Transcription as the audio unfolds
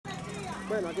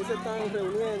Bueno, aquí se están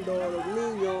reuniendo los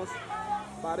niños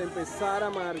para empezar a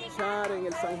marchar en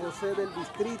el San José del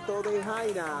distrito de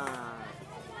Jaina.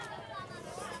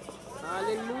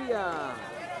 Aleluya.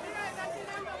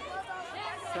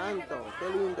 Santo, qué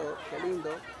lindo, qué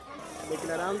lindo.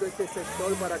 Declarando este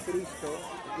sector para Cristo.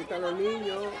 Aquí están los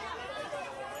niños.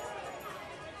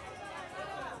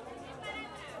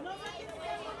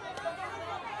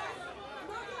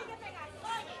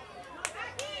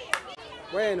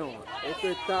 Bueno, esto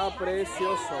está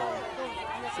precioso.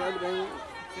 Observen.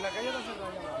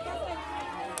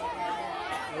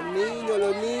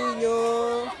 Los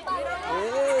niños.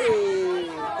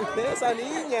 ¡Ey! Esa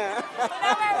niña.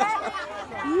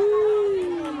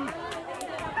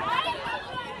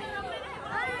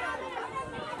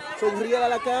 Sonríe a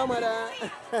la cámara.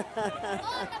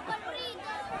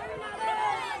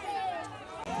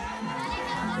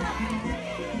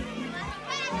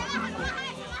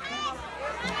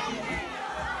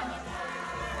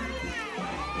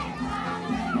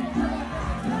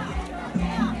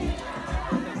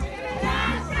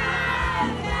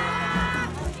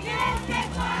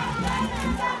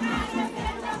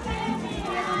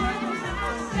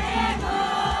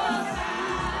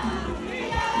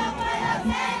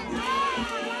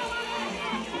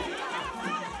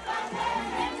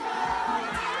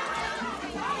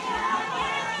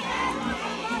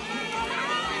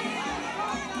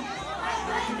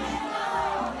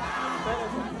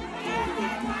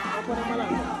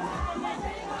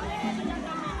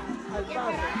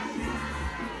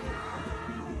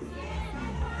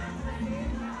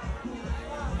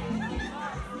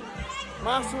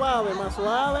 Más suave, más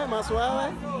suave, más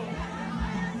suave.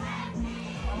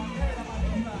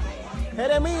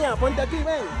 Jeremías, ponte aquí,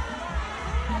 ven.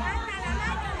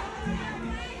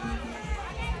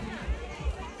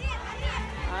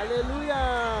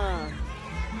 Aleluya.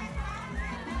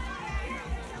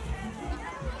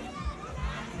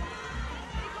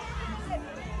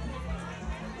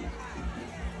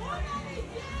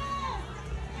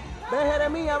 Ven,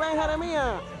 Jeremías, ven,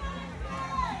 Jeremías.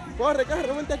 Corre,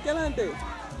 corre, vente aquí adelante.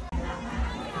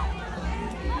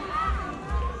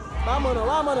 Vámonos,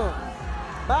 vámonos.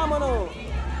 Vámonos.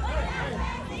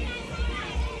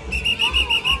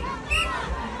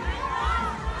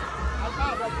 Al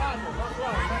paso, más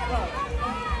suave, más suave.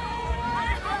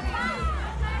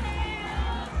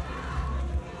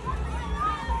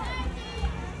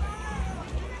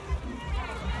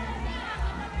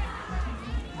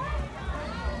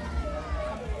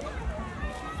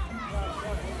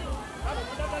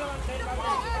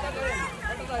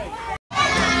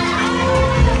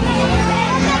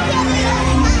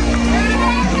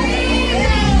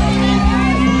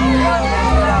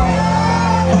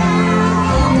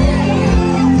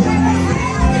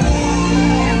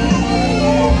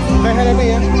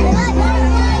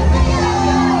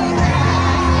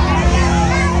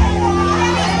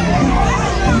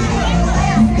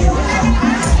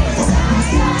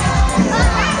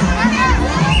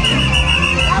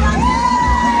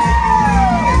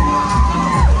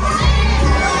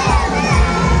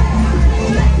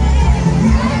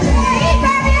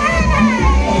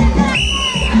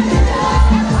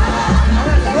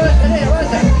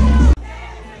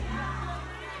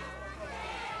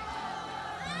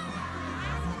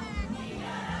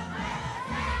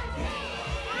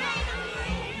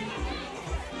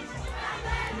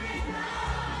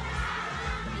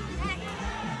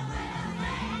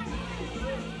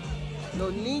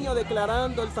 Los niños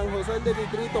declarando el San José del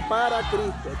distrito para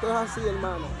Cristo. Esto es así,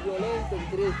 hermano, violento en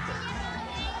Cristo.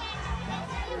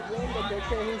 Creyendo que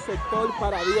este es un sector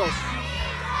para Dios,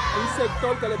 un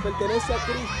sector que le pertenece a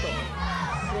Cristo.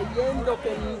 Creyendo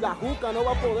que la juca no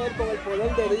va a poder con el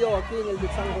poder de Dios aquí en el de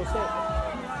San José.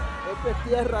 Esto es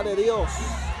tierra de Dios,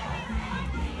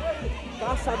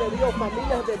 casa de Dios,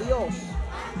 familias de Dios.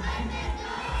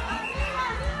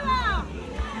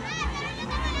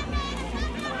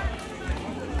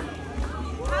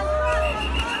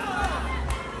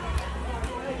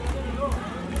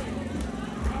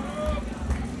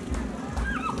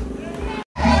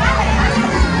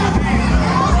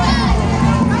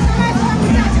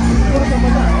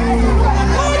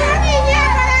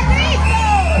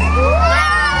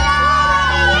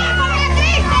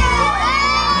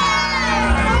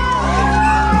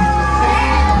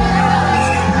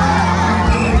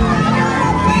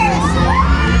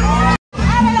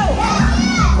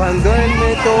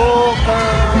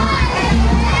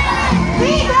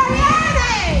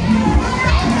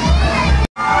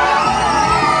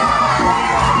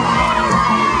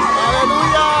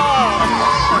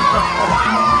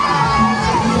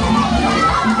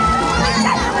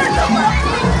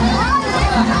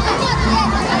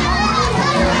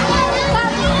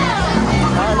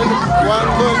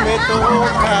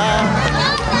 toca.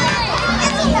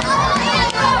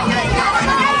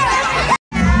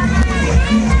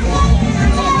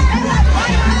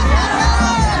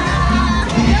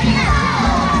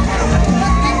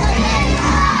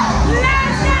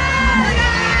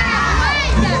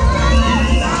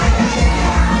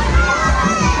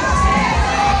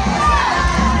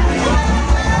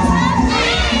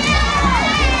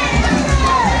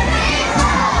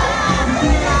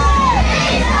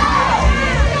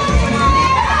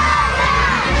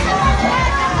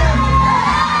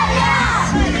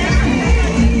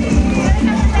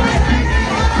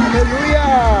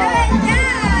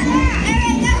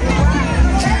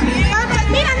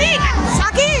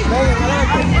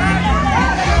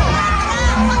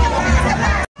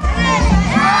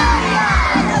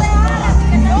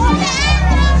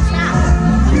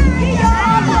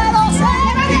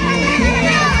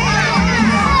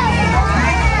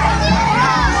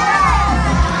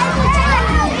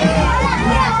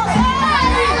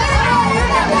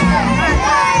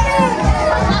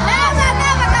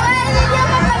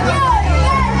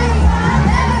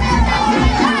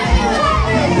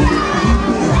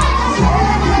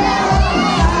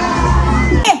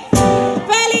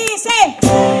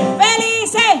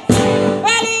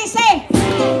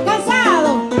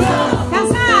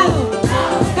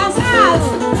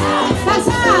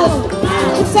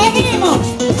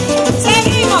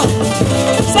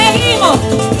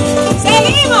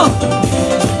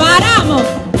 Paramos.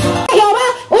 Jehová,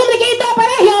 un riquito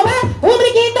para Jehová, un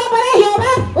riquito para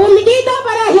Jehová, un riquito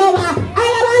para Jehová.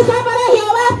 Alabanza para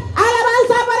Jehová,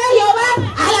 alabanza para Jehová,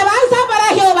 alabanza para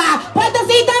Jehová.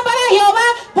 Puertecita para Jehová,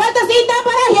 puertecita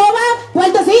para Jehová,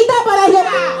 puertecita para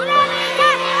Jehová.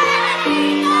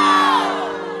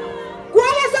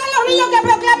 ¿Cuáles son los niños que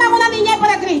proclaman una niñez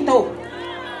para Cristo?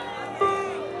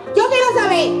 Yo quiero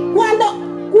saber,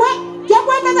 yo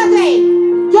cuento hasta 3.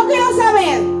 Yo quiero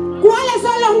saber cuáles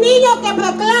son los niños que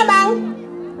proclaman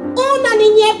una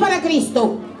niñez para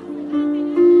Cristo.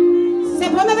 Se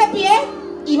pone de pie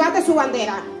y bate su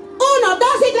bandera. 1, 2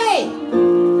 y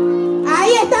 3.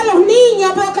 Ahí están los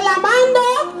niños proclamando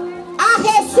a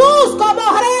Jesús como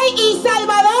Rey y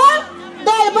Salvador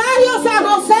del barrio San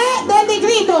José del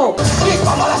distrito. Y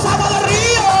como las aguas del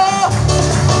río,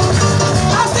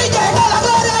 así llegó la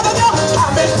gloria de Dios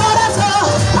a mi corazón.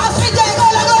 Así llegó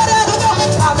la gloria de Dios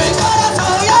a mi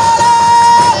corazón. Y ahora,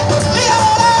 y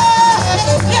ahora,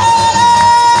 y ahora,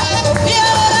 y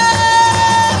ahora,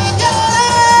 y ahora,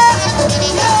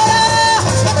 y ahora,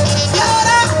 y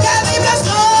ahora, que libre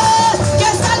soy, que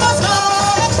salvo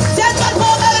soy, siento el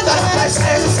poder de la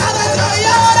presencia de Dios. Y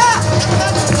ahora,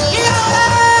 y ahora,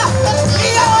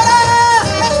 y ahora,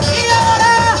 y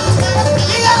ahora,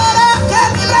 y ahora, que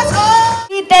libre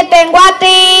soy. Y te tengo a ti,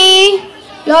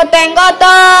 lo tengo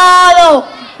todo,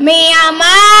 mi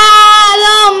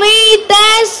amado, mi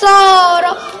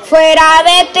tesoro. Fuera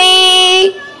de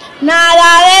ti, nada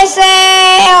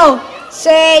deseo,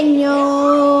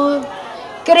 Señor.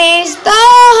 Cristo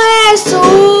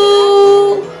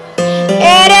Jesús,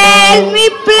 eres mi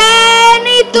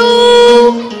plenitud.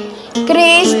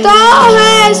 Cristo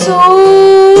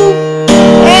Jesús,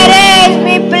 eres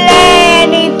mi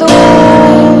plenitud.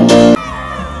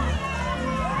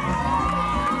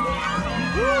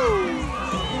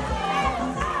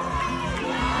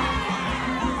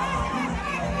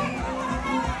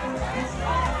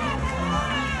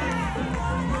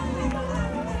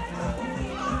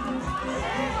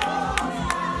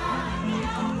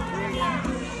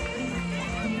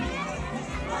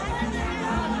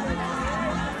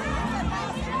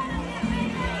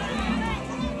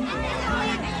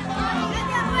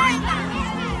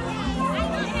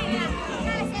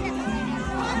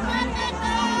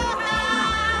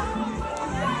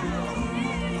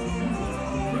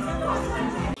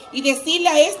 Y decirle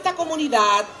a esta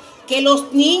comunidad que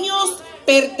los niños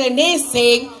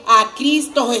pertenecen a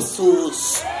Cristo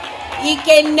Jesús y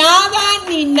que nada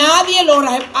ni nadie los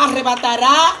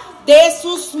arrebatará de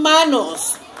sus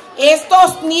manos.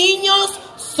 Estos niños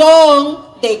son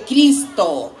de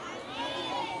Cristo.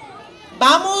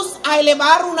 Vamos a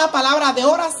elevar una palabra de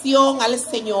oración al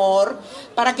Señor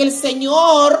para que el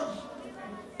Señor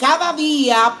cada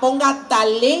día ponga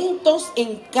talentos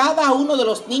en cada uno de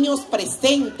los niños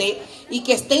presentes y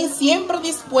que estén siempre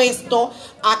dispuestos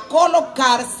a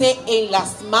colocarse en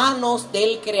las manos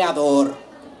del Creador.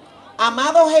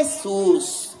 Amado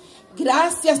Jesús,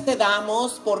 gracias te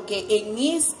damos porque en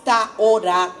esta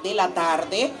hora de la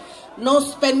tarde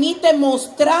nos permite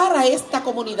mostrar a esta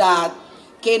comunidad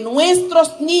que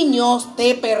nuestros niños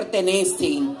te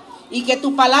pertenecen y que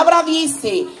tu palabra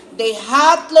dice: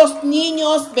 dejad los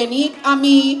niños venir a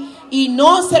mí, y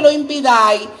no se lo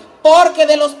impidáis, porque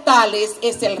de los tales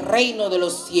es el reino de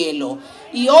los cielos.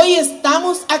 Y hoy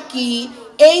estamos aquí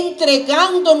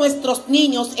entregando nuestros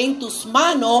niños en tus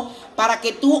manos para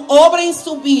que tú obres en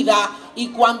su vida y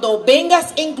cuando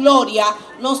vengas en gloria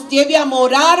nos lleve a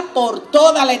morar por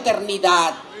toda la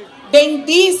eternidad.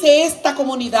 Bendice esta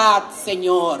comunidad,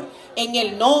 Señor, en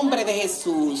el nombre de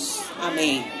Jesús.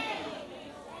 Amén.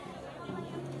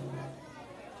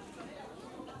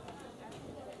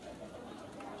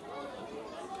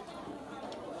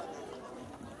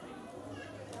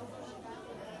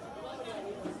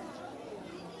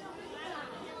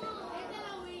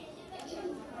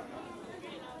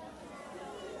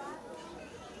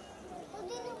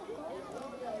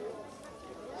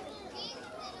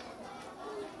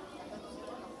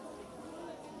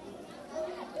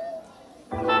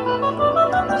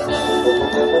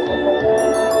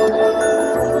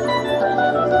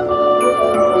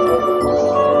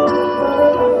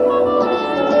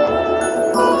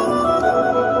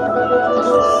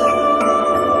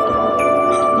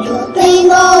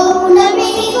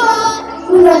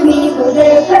 Un amigo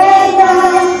de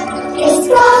verdad, que es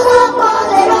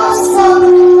todopoderoso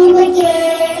y me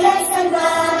quiere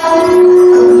salvar.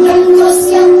 Con él yo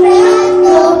siempre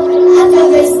ando a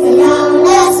través de la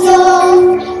nación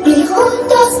y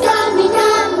juntos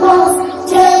caminamos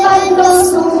llevando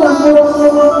su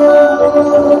amor.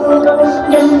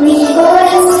 Mi amigo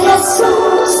es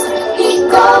Jesús y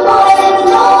como él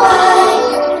no hay,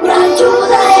 me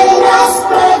ayuda en las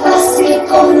pruebas y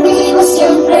conmigo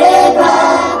siempre va.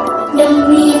 Mi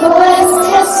amigo es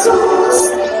Jesús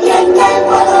y en él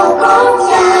puedo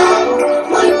confiar.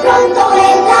 Muy pronto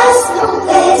en las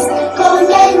nubes con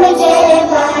él me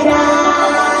llevará.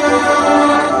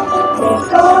 De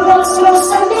todos los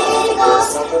amigos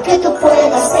que tú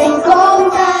puedas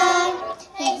encontrar,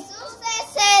 Jesús es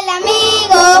el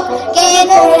amigo que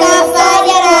nunca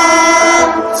fallará.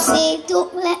 Si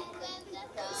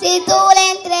tú le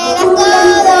entregas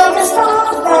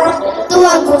todo, tu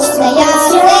angustia ya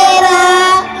será.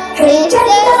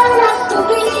 llena tu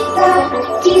vida,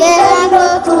 quitando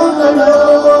tu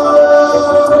dolor.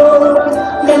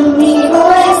 Mi amigo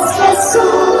es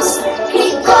Jesús y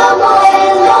como él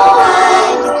no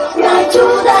hay, me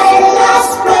ayuda en las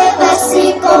pruebas y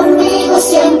conmigo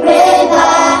siempre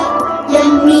va. Mi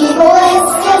amigo es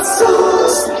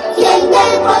Jesús y en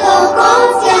él puedo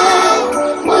confiar.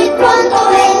 Muy pronto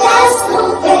en las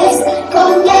nubes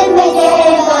con él me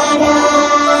llevará.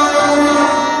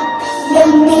 Mi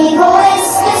amigo es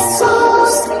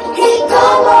Jesús y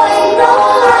como él no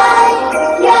hay,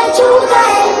 me ayuda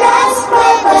en las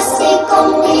pruebas y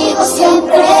conmigo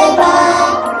siempre va.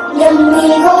 Mi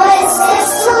amigo es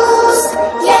Jesús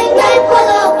y en él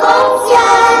puedo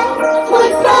confiar. Muy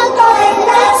pronto en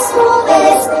las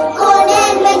nubes con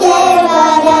él me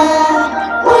llevará.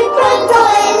 Muy pronto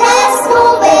en las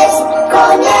nubes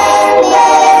con él me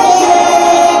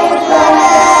llevará.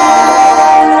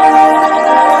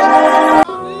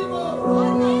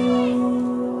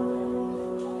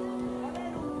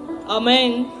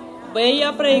 Amén. Voy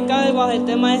a predicar bajo el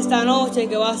tema de esta noche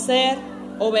que va a ser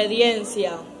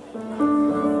obediencia.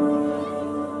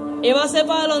 Iba a ser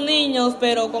para los niños,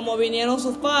 pero como vinieron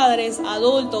sus padres,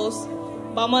 adultos,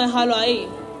 vamos a dejarlo ahí.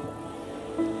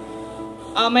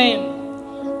 Amén.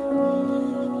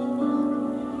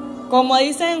 Como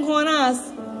dice en Jonás,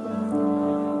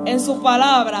 en su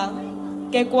palabra,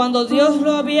 que cuando Dios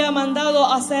lo había mandado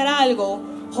a hacer algo,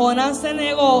 Jonás se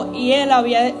negó y él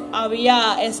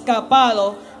había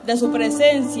escapado de su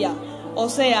presencia. O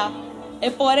sea,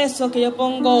 es por eso que yo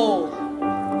pongo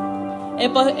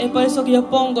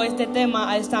este tema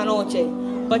a esta noche,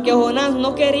 porque Jonás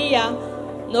no quería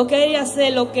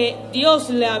hacer lo que Dios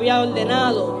le había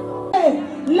ordenado.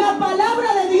 La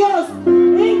palabra de Dios,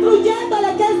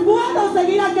 incluyéndole que es bueno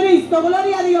seguir a Cristo,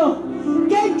 gloria a Dios,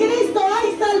 que en Cristo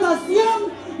hay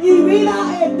salvación y vida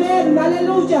eterna,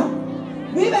 aleluya.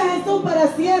 Vive Jesús para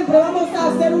siempre. Vamos a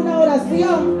hacer una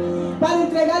oración para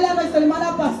entregarle a nuestra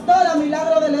hermana pastora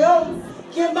Milagro de León,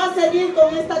 quien va a seguir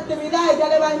con esta actividad. Ella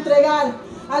le va a entregar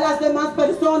a las demás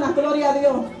personas, gloria a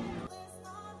Dios.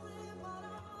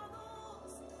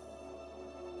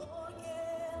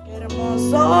 Qué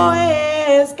hermoso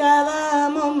es cada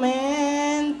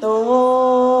momento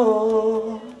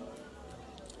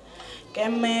que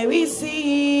me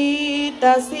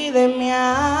visitas y de mí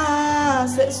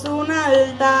haces un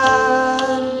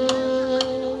altar.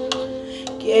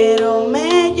 Quiero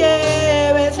me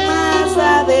lleves más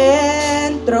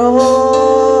adentro.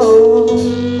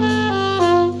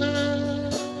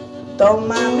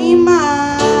 Toma mi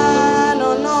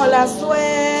mano, no la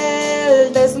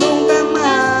sueltes nunca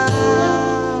más.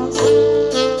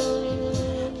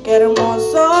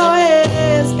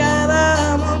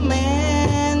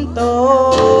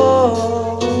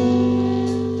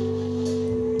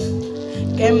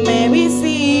 que me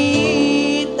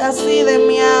visitas y de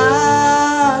mí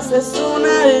haces un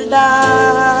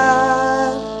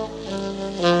altar.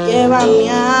 Llévame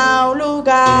a un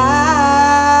lugar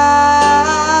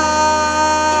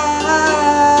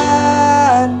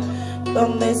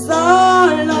donde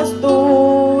solos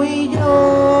tú y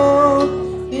yo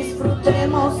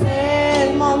disfrutemos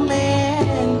el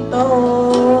momento.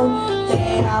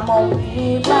 Te amo,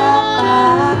 mi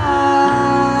papá.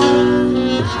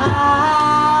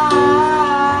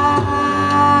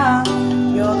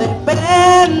 Yo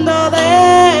dependo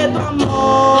de tu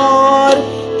amor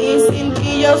y sin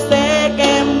ti yo sé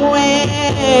que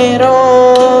muero.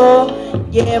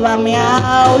 Llévame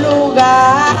a un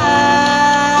lugar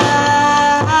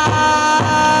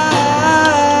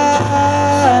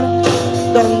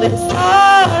donde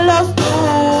solos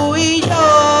tú y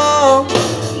yo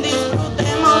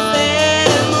disfrutemos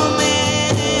el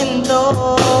momento.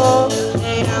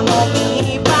 Te amo,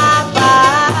 mi papá.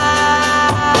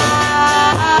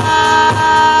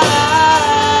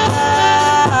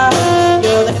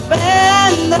 Yo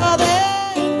dependo de...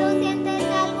 Si tú sientes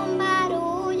algún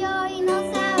barullo y no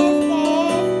sabes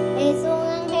qué es un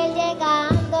ángel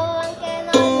llegando, aunque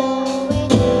no lo ves,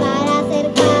 para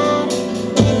acercar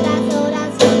nuestras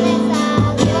oraciones a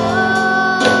Dios.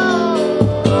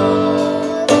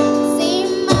 Sin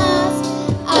más,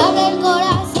 abre el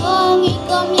corazón y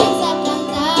comienza a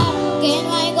cantar, que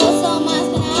no hay gozo más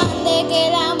grande que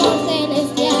el amor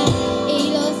celestial,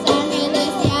 y los ángeles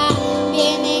ya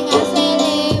vienen a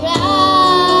celebrar.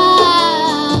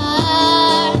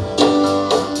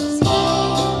 Sí,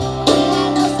 mira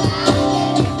los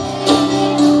ángeles en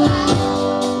el lugar,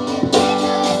 en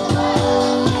medio de todo el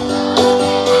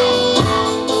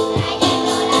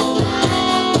trayendo las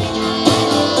manos llenas de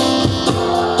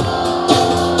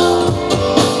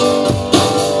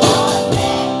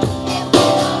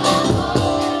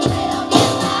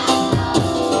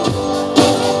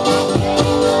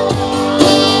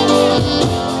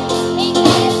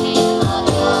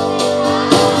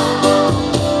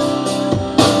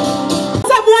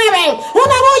Se mueve.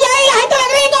 Una bulla ahí, la gente de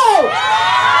grito.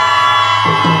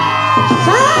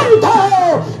 ¡Santo!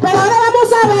 Pero ahora vamos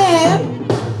a ver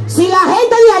si la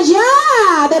gente de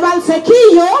allá, de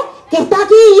Valsequillo, que está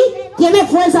aquí, tiene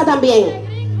fuerza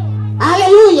también.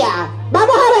 Aleluya.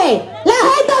 Vamos a ver. La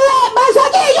gente de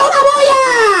Valsequillo, una bulla.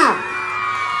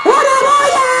 ¡Una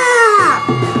bulla!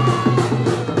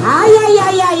 ¡Ay, ay,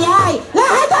 ay, ay, ay! ¡La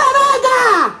gente de Boca!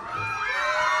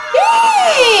 ¡Sí!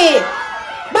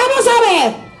 Vamos a ver.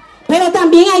 Pero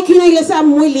también hay que una iglesia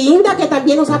muy linda que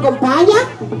también nos acompaña,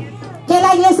 que es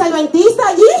la iglesia adventista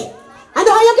allí.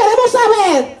 Entonces ellos queremos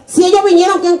saber si ellos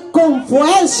vinieron con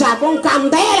fuerza, con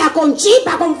candela, con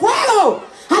chispa, con fuego.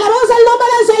 Alabamos el nombre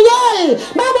del Señor.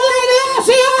 Vamos a la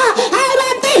iglesia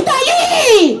adventista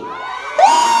allí.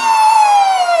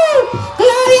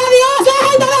 ¡Gloria a Dios! ¡La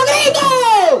gente de grito!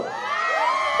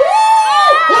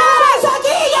 ¡La de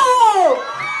Valsequillo!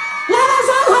 ¡La de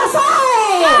San José!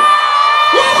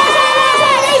 ¡La de San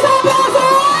José! ¡Dice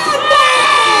presidente!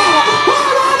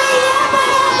 ¡Una niñez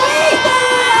para Cristo!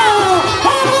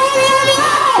 ¡Gloria a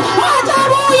Dios!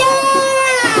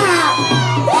 ¡Aleluya!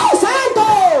 ¡Oh, santo!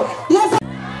 Dios.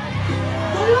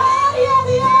 ¡Gloria a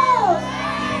Dios!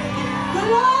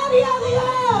 ¡Gloria a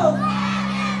Dios!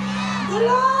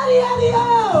 ¡Gloria a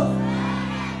Dios!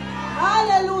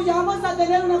 Aleluya. Vamos a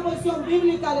tener una porción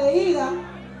bíblica leída.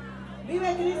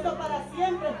 Vive Cristo para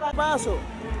siempre. Paso.